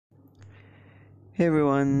Hey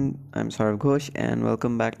everyone, I'm Saurav Ghosh and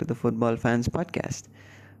welcome back to the Football Fans Podcast.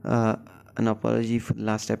 Uh, an apology for the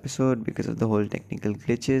last episode because of the whole technical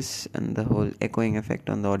glitches and the whole echoing effect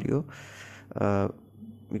on the audio. Uh,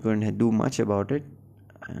 we couldn't do much about it.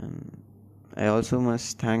 And I also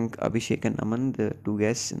must thank Abhishek and Aman, the two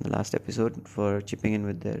guests in the last episode, for chipping in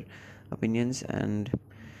with their opinions. And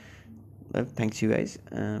well, thanks you guys.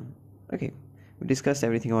 Okay, we discussed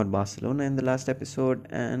everything about Barcelona in the last episode,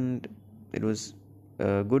 and it was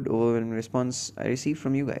a good overwhelming response I received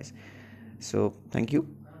from you guys. So thank you.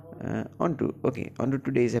 On to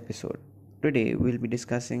today's episode. Today we'll be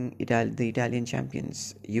discussing the Italian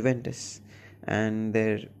champions Juventus and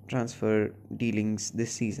their transfer dealings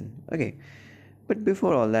this season. Okay, but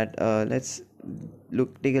before all that, let's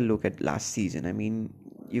take a look at last season. I mean,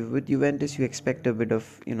 with Juventus, you expect a bit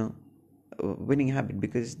of winning habit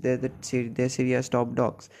because they're Serie A's top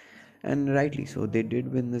dogs, and rightly so. They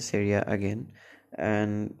did win the Serie A again,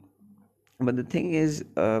 and but the thing is,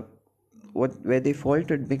 what where they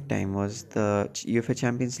faltered big time was the UEFA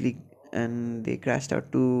Champions League, and they crashed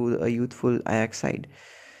out to a youthful Ajax side.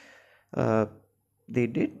 Uh, they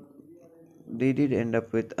did they did end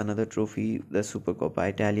up with another trophy, the Supercoppa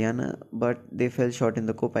Italiana, but they fell short in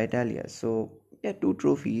the Coppa Italia. So yeah, two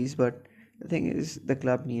trophies, but the thing is, the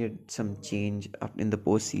club needed some change up in the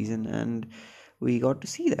postseason, and we got to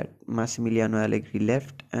see that Massimiliano Allegri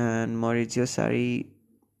left, and Maurizio Sarri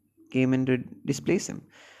came in to displace him.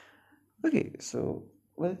 Okay, so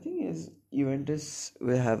well, the thing is, Juventus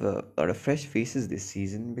will have a lot of fresh faces this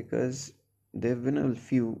season because there have been a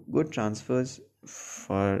few good transfers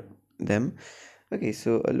for them. Okay,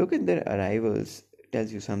 so a look at their arrivals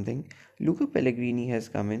tells you something. Luca Pellegrini has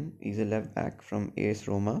come in. He's a left back from AS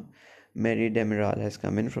Roma. Mary Demiral has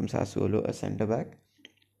come in from Sassuolo, a centre back.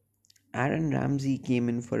 Aaron Ramsey came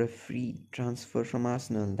in for a free transfer from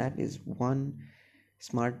Arsenal. That is one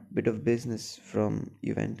smart bit of business from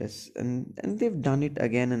Juventus, and they've done it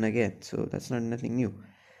again and again. So that's not nothing new.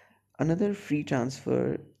 Another free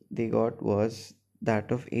transfer they got was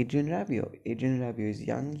that of Adrian Rabiot. Adrian Rabiot is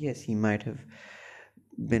young. Yes, he might have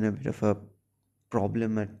been a bit of a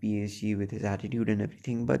problem at PSG with his attitude and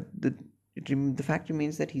everything, but the fact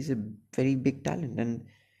remains that he's a very big talent and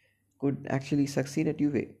could actually succeed at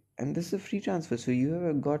Juve. And this is a free transfer, so you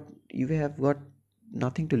have got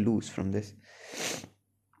nothing to lose from this.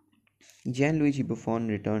 Gianluigi Buffon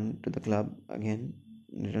returned to the club,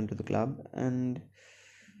 and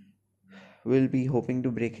will be hoping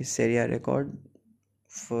to break his Serie A record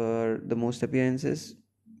for the most appearances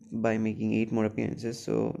by making 8 more appearances.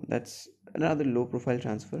 So that's another low profile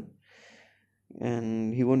transfer,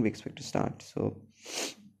 and he won't be expected to start. So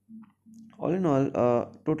all in all, a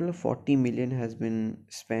total of 40 million has been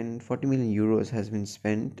spent. 40 million euros has been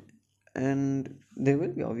spent, and there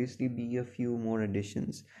will be obviously be a few more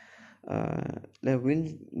additions. We'll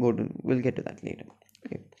get to that later.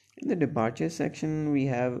 Okay. In the departure section, we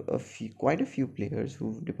have quite a few players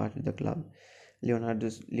who've departed the club. Leonardo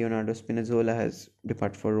Spinazzola has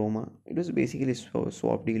departed for Roma. It was basically a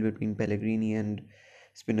swap deal between Pellegrini and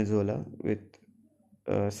Spinazzola with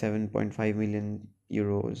 7.5 million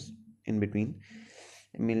euros in between.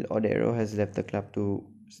 Emil Odero has left the club to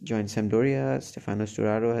join Sampdoria. Stefano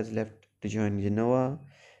Sturaro has left to join Genoa.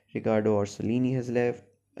 Riccardo Orsolini has left.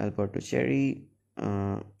 Alberto Cherry,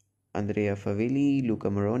 Andrea Favilli, Luca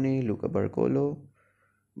Morone, Luca Barloco,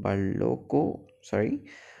 sorry,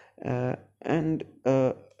 and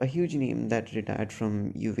a huge name that retired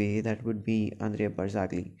from Juve, that would be Andrea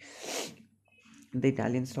Barzagli. The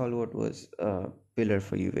Italian stalwart was a pillar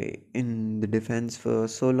for Juve in the defense for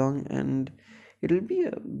so long, and it'll be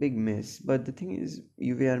a big miss. But the thing is,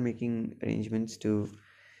 Juve are making arrangements to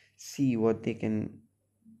see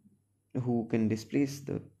who can displace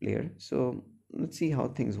the player. So let's see how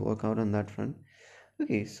things work out on that front.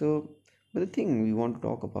 Okay, so but the thing we want to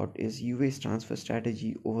talk about is Juve's transfer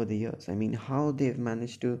strategy over the years. I mean, how they've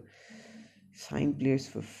managed to sign players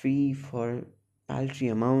for free for paltry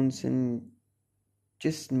amounts and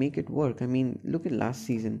just make it work. I mean, look at last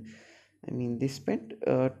season. I mean, they spent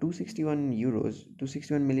 261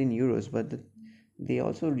 million euros, but they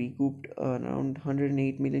also recouped around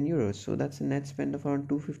 108 million euros. So that's a net spend of around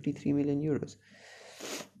 253 million euros.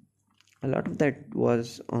 A lot of that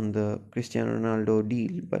was on the Cristiano Ronaldo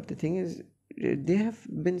deal, but the thing is, they have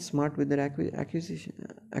been smart with their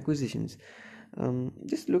acquisitions.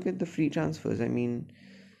 Just look at the free transfers. I mean,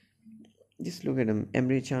 just look at them.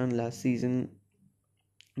 Emre Can last season.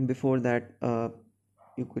 Before that,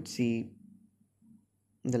 you could see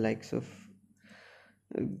the likes of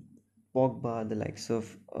uh, Pogba, the likes of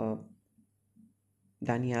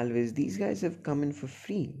Dani Alves. These guys have come in for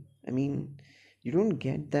free. I mean, You don't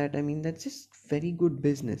get that. I mean, that's just very good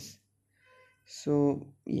business. So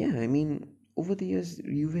yeah, I mean, over the years,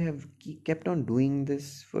 Juve have kept on doing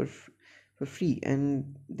this for free,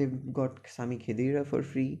 and they've got Sami Khedira for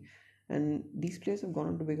free, and these players have gone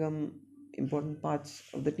on to become important parts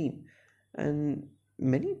of the team, and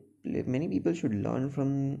many people should learn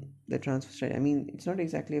from the transfer side. I mean, it's not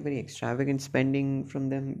exactly a very extravagant spending from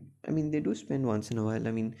them. I mean, they do spend once in a while.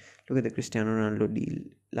 I mean, look at the Cristiano Ronaldo deal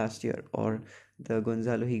last year, or the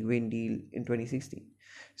Gonzalo Higuain deal in 2016.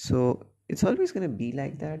 So it's always going to be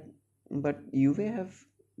like that. But Juve have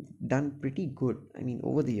done pretty good. I mean,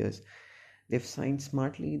 over the years, they've signed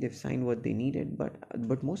smartly. They've signed what they needed.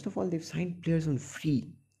 But most of all, they've signed players on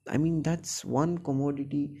free. I mean, that's one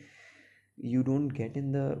commodity you don't get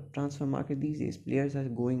in the transfer market these days. Players are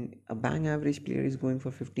going, a bang average player is going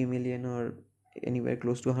for 50 million or anywhere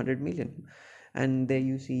close to 100 million. And there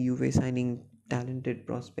you see Juve signing talented,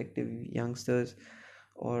 prospective youngsters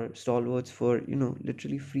or stalwarts for,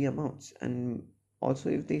 literally free amounts. And also,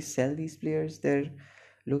 if they sell these players, they're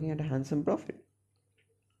looking at a handsome profit.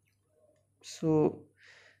 So,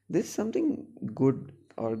 there's something good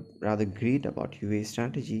or rather great about Juve's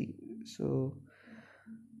strategy. So,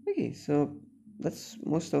 okay, so that's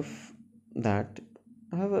most of that.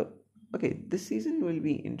 However, okay, this season will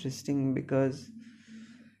be interesting because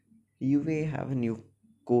Juve have a new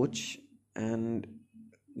coach and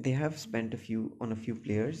they have spent a few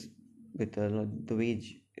players with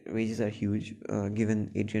the wages are huge.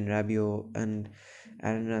 Given Adrian Rabiot and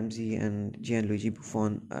Aaron Ramsey and Gianluigi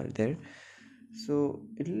Buffon are there, so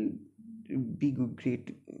it'll be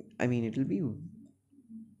great. I mean, it'll be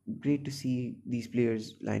great to see these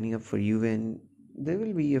players lining up for Juve, and there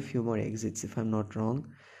will be a few more exits if I'm not wrong.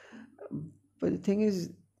 But the thing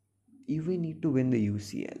is, Juve need to win the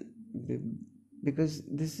UCL because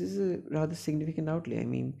this is a rather significant outlay. I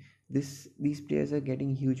mean, these players are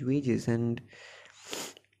getting huge wages and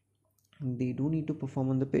they do need to perform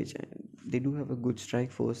on the pitch. And they do have a good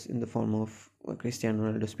strike force in the form of Cristiano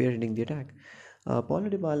Ronaldo spearheading the attack. Paulo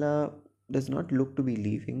Dybala does not look to be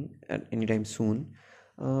leaving at any time soon.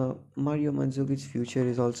 Mario Mandzukic's future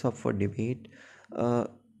is also up for debate. Uh,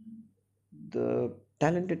 the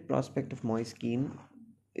talented prospect of Moise Kean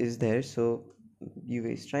is there, so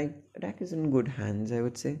Juve strike attack is in good hands, I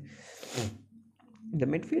would say. The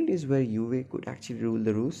midfield is where Juve could actually rule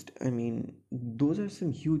the roost. I mean, those are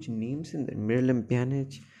some huge names in there. Miralem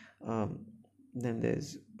Pjanic, um, then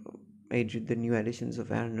there's the new additions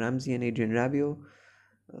of Aaron Ramsey and Adrian Rabiot.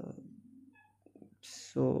 Uh,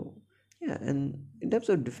 so, yeah, and in terms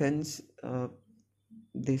of defense,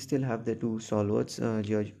 they still have the two stalwarts,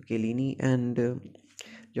 Giorgio Chiellini and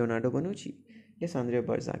Leonardo Bonucci. Yes, Andrea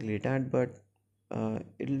Barzagli retired, but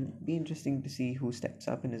it'll be interesting to see who steps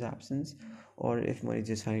up in his absence, or if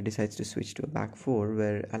Maurizio Sarri decides to switch to a back four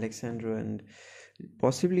where Alexandro and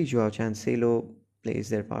possibly Joao Cancelo play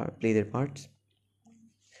their parts.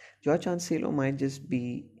 Joao Cancelo might just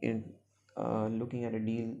be looking at a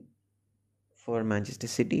deal for Manchester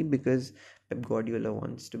City because Pep Guardiola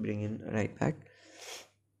wants to bring in a right back.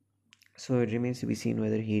 So it remains to be seen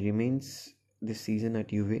whether he remains this season at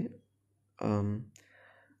Juve. Um,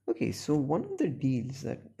 okay, so one of the deals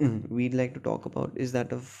that we'd like to talk about is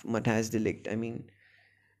that of Matthijs de Ligt. I mean,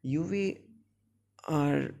 Juve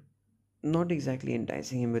are not exactly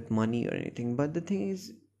enticing him with money or anything, but the thing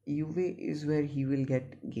is, Juve is where he will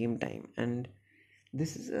get game time, and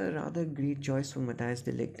this is a rather great choice for Matthijs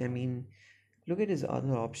de Ligt. I mean, look at his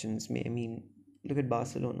other options. I mean, look at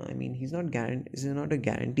Barcelona. I mean, he's not a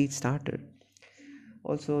guaranteed starter.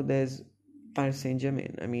 Also, there's Paris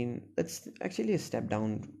Saint-Germain. I mean, that's actually a step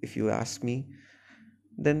down if you ask me.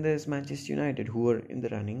 Then there's Manchester United, who are in the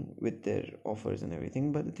running with their offers and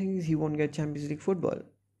everything. But the thing is, he won't get Champions League football.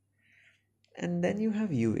 And then you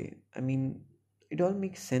have Juve. I mean, it all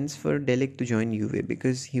makes sense for De Ligt to join Juve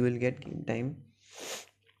because he will get game time.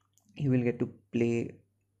 He will get to play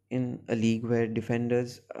in a league where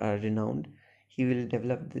defenders are renowned. He will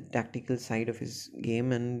develop the tactical side of his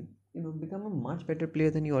game and become a much better player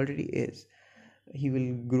than he already is. He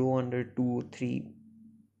will grow under 2 3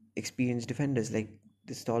 experienced defenders like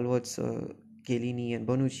the stalwarts Chiellini and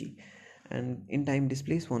Bonucci, and in time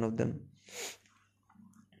displace one of them.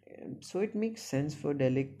 So it makes sense for De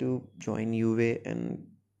Ligt to join Juve, and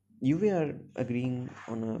Juve are agreeing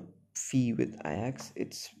on a fee with Ajax.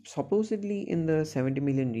 It's supposedly in the 70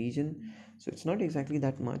 million region, so it's not exactly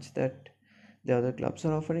that much that the other clubs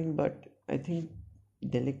are offering, but I think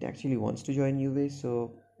De Ligt actually wants to join Juve,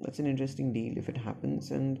 so that's an interesting deal if it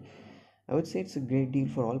happens, and I would say it's a great deal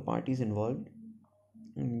for all parties involved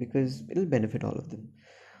because it'll benefit all of them.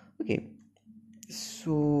 Okay,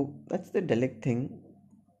 So that's the Delic thing.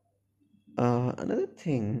 Another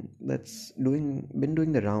thing that's been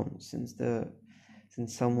doing the rounds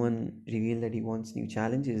since someone revealed that he wants new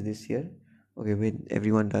challenges this year. Okay, wait,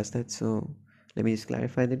 everyone does that. So let me just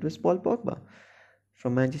clarify that it was Paul Pogba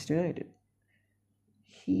from Manchester United.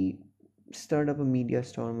 He stirred up a media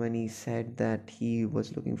storm when he said that he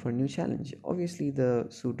was looking for a new challenge. Obviously, the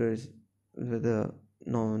suitors were the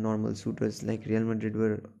normal suitors like Real Madrid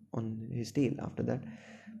were on his tail after that.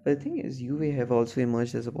 But the thing is, Juve have also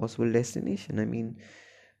emerged as a possible destination. I mean,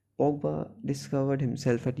 Pogba discovered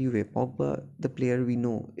himself at Juve. Pogba, the player we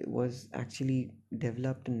know, was actually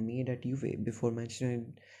developed and made at Juve before Manchester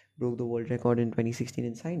United broke the world record in 2016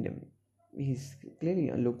 and signed him. He's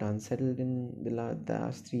clearly looked unsettled in the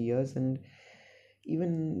last 3 years, and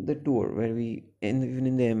even the tour where even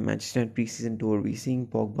in the Manchester United preseason tour, we seeing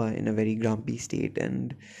Pogba in a very grumpy state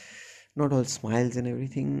and not all smiles and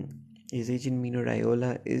everything. His agent Mino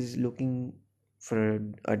Raiola is looking for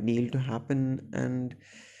a deal to happen, and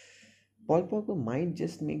Paul Pogba might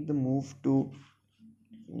just make the move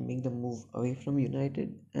away from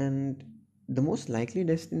United, and the most likely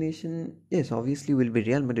destination, yes, obviously will be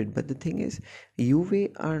Real Madrid. But the thing is, Juve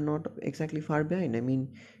are not exactly far behind. I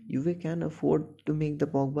mean, Juve can afford to make the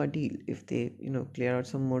Pogba deal if they, clear out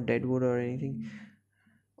some more deadwood or anything.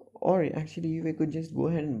 Or actually, Juve could just go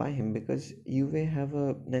ahead and buy him because Juve have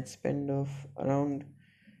a net spend of around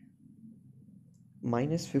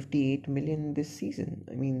minus 58 million this season.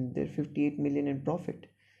 I mean, they're 58 million in profit.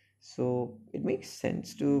 So it makes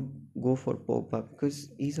sense to go for Pogba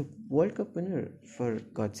because he's a World Cup winner, for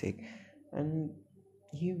God's sake. And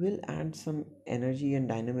he will add some energy and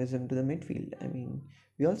dynamism to the midfield. I mean,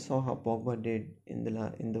 we all saw how Pogba did in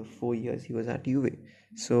the 4 years he was at Juve.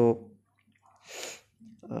 So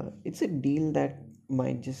it's a deal that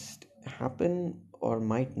might just happen or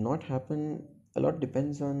might not happen. A lot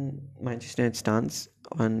depends on Manchester United's stance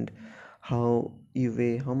and how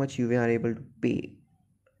much Juve are able to pay.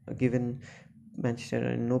 Given Manchester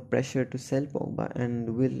are in no pressure to sell Pogba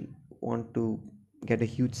and will want to get a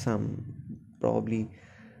huge sum, probably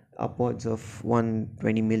upwards of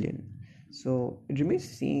 120 million. So it remains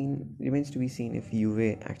to be seen if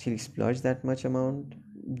Juve actually splurge that much amount.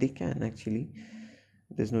 They can actually.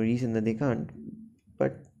 There's no reason that they can't.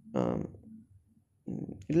 But um,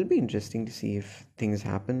 it'll be interesting to see if things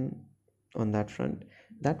happen on that front.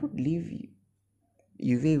 That would leave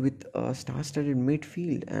Juve with a star-studded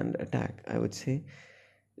midfield and attack, I would say,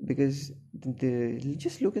 because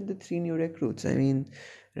just look at the three new recruits. I mean,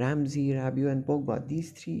 Ramsey, Rabiot, and Pogba.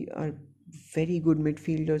 These three are very good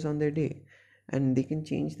midfielders on their day, and they can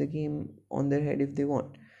change the game on their head if they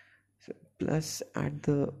want. So, plus, add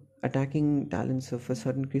the attacking talents of a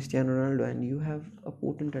certain Cristiano Ronaldo, and you have a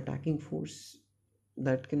potent attacking force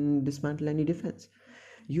that can dismantle any defense.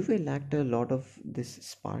 Juve lacked a lot of this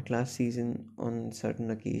spark last season on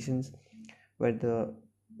certain occasions where the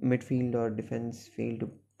midfield or defense failed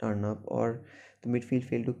to turn up, or the midfield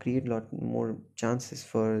failed to create a lot more chances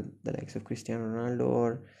for the likes of Cristiano Ronaldo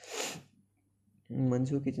or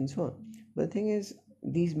Mandzukic and so on. But the thing is,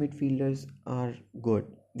 these midfielders are good.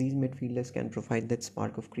 These midfielders can provide that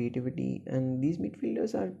spark of creativity, and these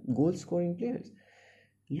midfielders are goal scoring players.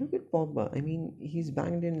 Look at Pogba. I mean, he's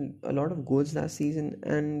banged in a lot of goals last season,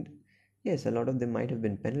 and yes, a lot of them might have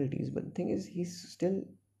been penalties, but the thing is, he's still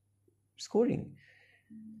scoring.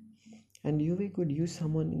 And Juve could use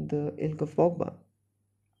someone in the ilk of Pogba.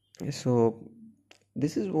 So,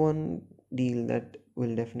 this is one deal that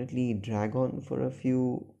will definitely drag on for a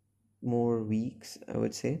few more weeks, I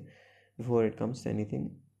would say, before it comes to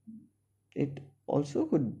anything. It also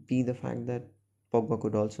could be the fact that Pogba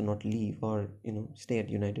could also not leave or, stay at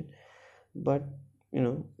United. But,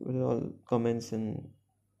 with all comments and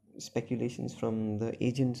speculations from the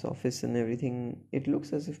agent's office and everything, it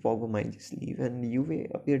looks as if Pogba might just leave, and Juve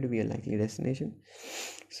appear to be a likely destination.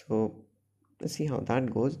 So let's see how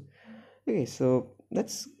that goes. Okay, so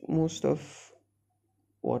that's most of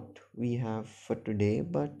what we have for today.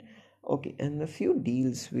 But okay, and a few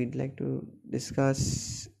deals we'd like to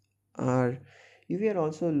discuss are we are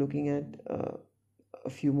also looking at a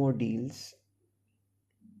few more deals,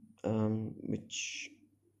 which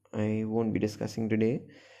I won't be discussing today.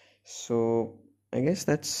 So I guess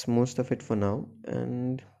that's most of it for now,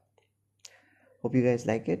 and hope you guys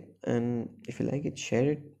like it. And if you like it,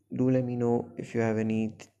 share it. Do let me know if you have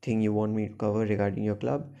anything you want me to cover regarding your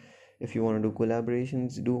club. If you want to do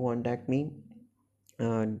collaborations, do contact me.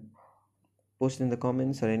 Uh, Post in the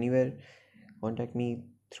comments or anywhere. Contact me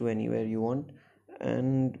through anywhere you want,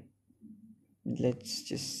 and let's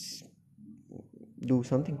just do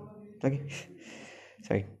something. Okay.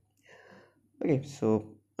 Sorry. Okay, so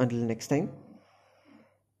until next time,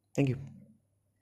 thank you.